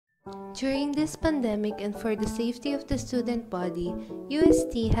During this pandemic and for the safety of the student body,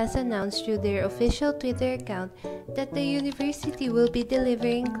 UST has announced through their official Twitter account that the university will be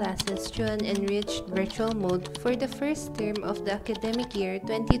delivering classes through an enriched virtual mode for the first term of the academic year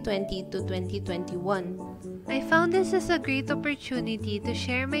 2020 to 2021. I found this as a great opportunity to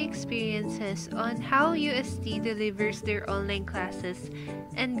share my experiences on how UST delivers their online classes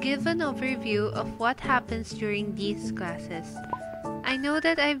and give an overview of what happens during these classes. I know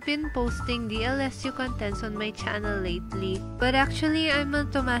that I've been posting the LSU contents on my channel lately, but actually I'm a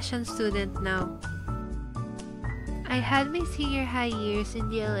Tomasian student now. I had my senior high years in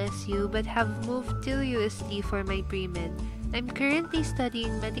the LSU but have moved to UST for my pre-med. I'm currently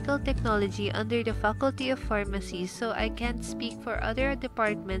studying medical technology under the Faculty of Pharmacy, so I can't speak for other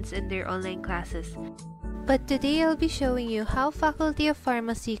departments and their online classes. But today I'll be showing you how Faculty of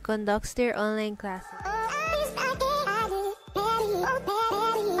Pharmacy conducts their online classes.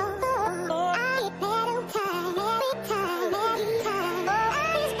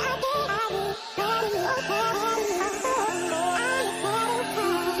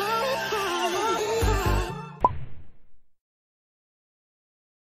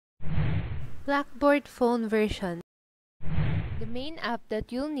 Blackboard phone version. The main app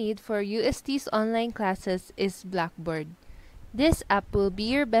that you'll need for UST's online classes is Blackboard. This app will be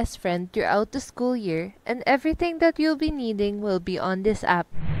your best friend throughout the school year, and everything that you'll be needing will be on this app.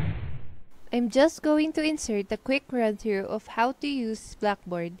 I'm just going to insert a quick run-through of how to use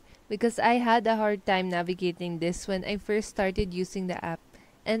Blackboard because I had a hard time navigating this when I first started using the app,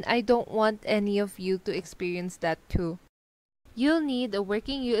 and I don't want any of you to experience that too. You'll need a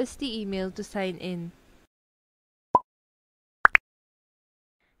working UST email to sign in.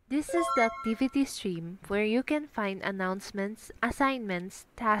 This is the activity stream where you can find announcements, assignments,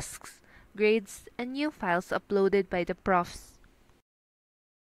 tasks, grades, and new files uploaded by the profs.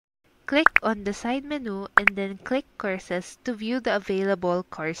 Click on the side menu and then click Courses to view the available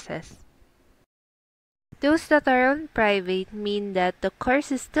courses. Those that are on private mean that the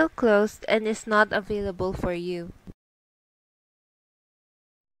course is still closed and is not available for you.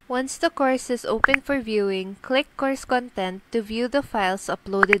 Once the course is open for viewing, click Course Content to view the files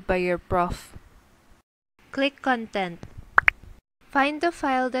uploaded by your prof. Click Content. Find the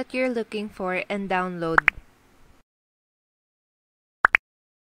file that you're looking for and download.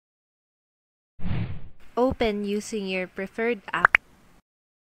 Open using your preferred app.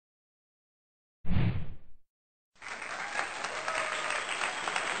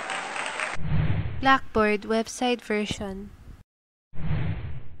 Blackboard website version.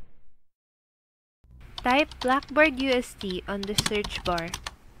 Type Blackboard UST on the search bar.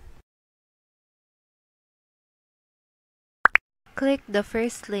 Click the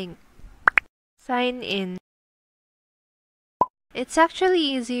first link. Sign in. It's actually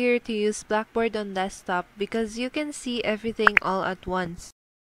easier to use Blackboard on desktop because you can see everything all at once.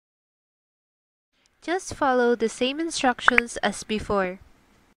 Just follow the same instructions as before.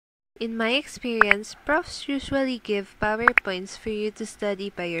 In my experience, profs usually give PowerPoints for you to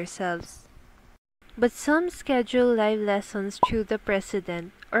study by yourselves. But some schedule live lessons through the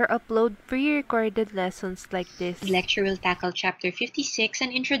president or upload pre-recorded lessons like this. The lecture will tackle Chapter 56,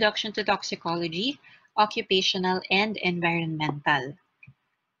 an introduction to toxicology, occupational and environmental.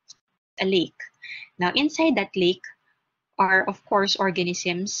 A lake. Now inside that lake are of course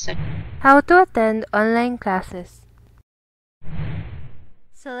organisms. How to attend online classes.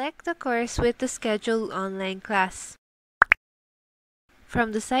 Select the course with the scheduled online class.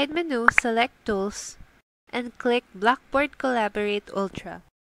 From the side menu, select Tools and click Blackboard Collaborate Ultra.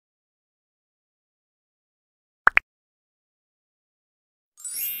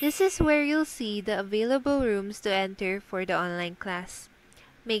 This is where you'll see the available rooms to enter for the online class.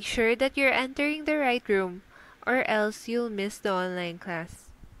 Make sure that you're entering the right room or else you'll miss the online class.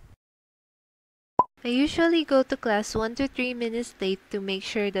 I usually go to class 1 to 3 minutes late to make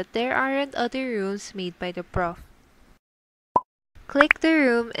sure that there aren't other rooms made by the prof. Click the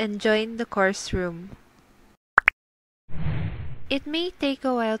room and join the course room. It may take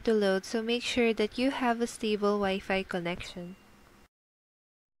a while to load, so make sure that you have a stable Wi-Fi connection.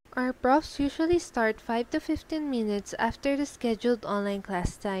 Our profs usually start 5 to 15 minutes after the scheduled online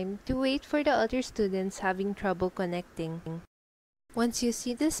class time to wait for the other students having trouble connecting. Once you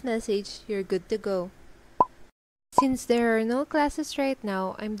see this message, you're good to go. Since there are no classes right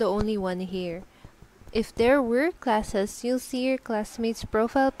now, I'm the only one here. If there were classes, you'll see your classmates'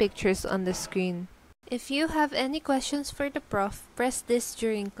 profile pictures on the screen. If you have any questions for the prof, press this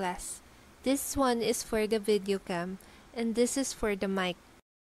during class. This one is for the video cam, and this is for the mic.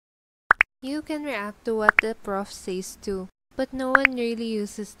 You can react to what the prof says too. but no one really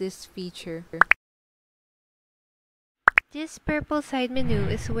uses this feature. This purple side menu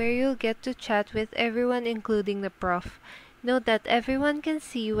is where you'll get to chat with everyone including the prof. Note that everyone can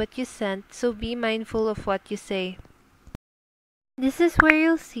see what you sent, so be mindful of what you say. This is where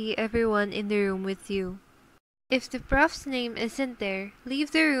you'll see everyone in the room with you. If the prof's name isn't there,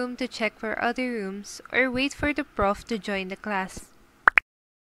 leave the room to check for other rooms or wait for the prof to join the class.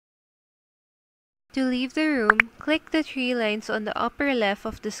 To leave the room, click the 3 lines on the upper left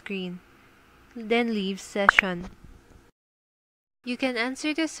of the screen, then leave session. You can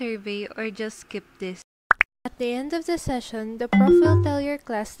answer the survey or just skip this. At the end of the session, the prof will tell your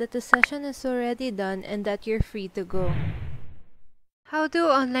class that the session is already done and that you're free to go. How do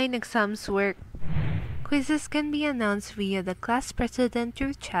online exams work? Quizzes can be announced via the class president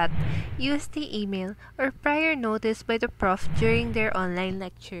through chat, UST email, or prior notice by the prof during their online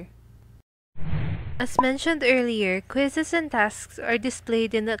lecture. As mentioned earlier, quizzes and tasks are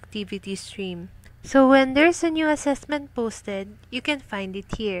displayed in the activity stream. So when there's a new assessment posted, you can find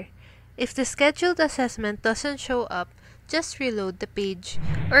it here. If the scheduled assessment doesn't show up, just reload the page,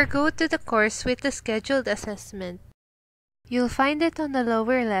 or go to the course with the scheduled assessment. You'll find it on the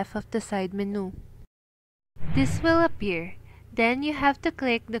lower left of the side menu. This will appear. Then you have to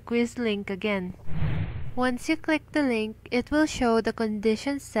click the quiz link again. Once you click the link, it will show the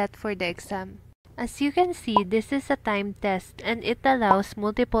conditions set for the exam. As you can see, this is a timed test and it allows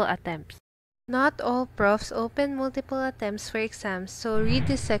multiple attempts. Not all profs open multiple attempts for exams, so read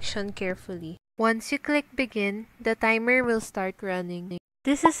this section carefully. Once you click begin, the timer will start running.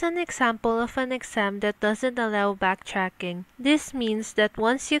 This is an example of an exam that doesn't allow backtracking. This means that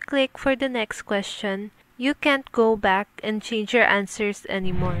once you click for the next question, you can't go back and change your answers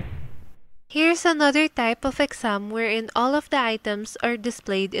anymore. Here's another type of exam wherein all of the items are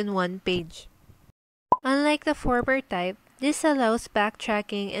displayed in one page. Unlike the former type, this allows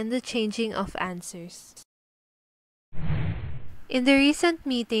backtracking and the changing of answers. In the recent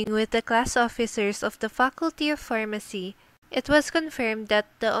meeting with the class officers of the Faculty of Pharmacy, it was confirmed that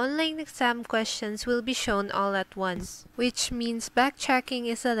the online exam questions will be shown all at once, which means backtracking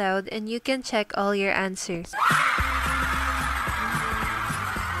is allowed and you can check all your answers.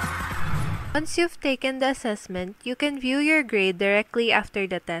 Once you've taken the assessment, you can view your grade directly after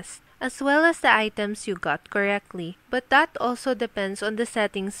the test, as well as the items you got correctly, but that also depends on the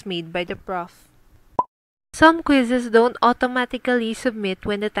settings made by the prof. Some quizzes don't automatically submit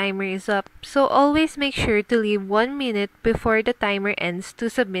when the timer is up, so always make sure to leave 1 minute before the timer ends to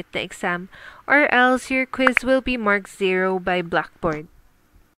submit the exam, or else your quiz will be marked 0 by Blackboard.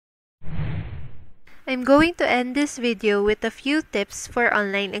 I'm going to end this video with a few tips for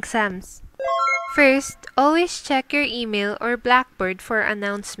online exams. First, always check your email or Blackboard for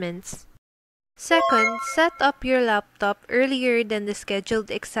announcements. Second, set up your laptop earlier than the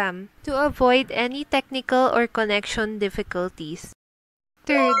scheduled exam to avoid any technical or connection difficulties.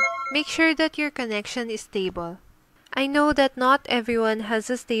 Third, make sure that your connection is stable. I know that not everyone has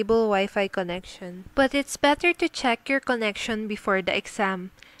a stable Wi-Fi connection, but it's better to check your connection before the exam,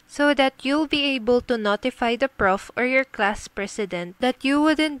 so that you'll be able to notify the prof or your class president that you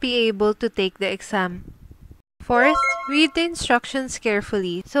wouldn't be able to take the exam. Fourth, read the instructions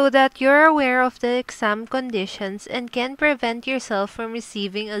carefully so that you're aware of the exam conditions and can prevent yourself from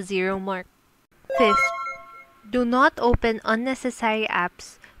receiving a 0 mark. Fifth, do not open unnecessary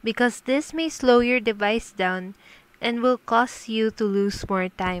apps because this may slow your device down and will cause you to lose more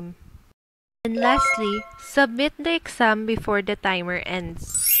time. And lastly, submit the exam before the timer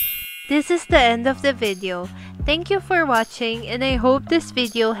ends. This is the end of the video. Thank you for watching, and I hope this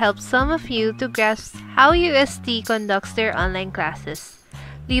video helps some of you to grasp how UST conducts their online classes.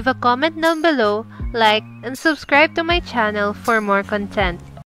 Leave a comment down below, like, and subscribe to my channel for more content.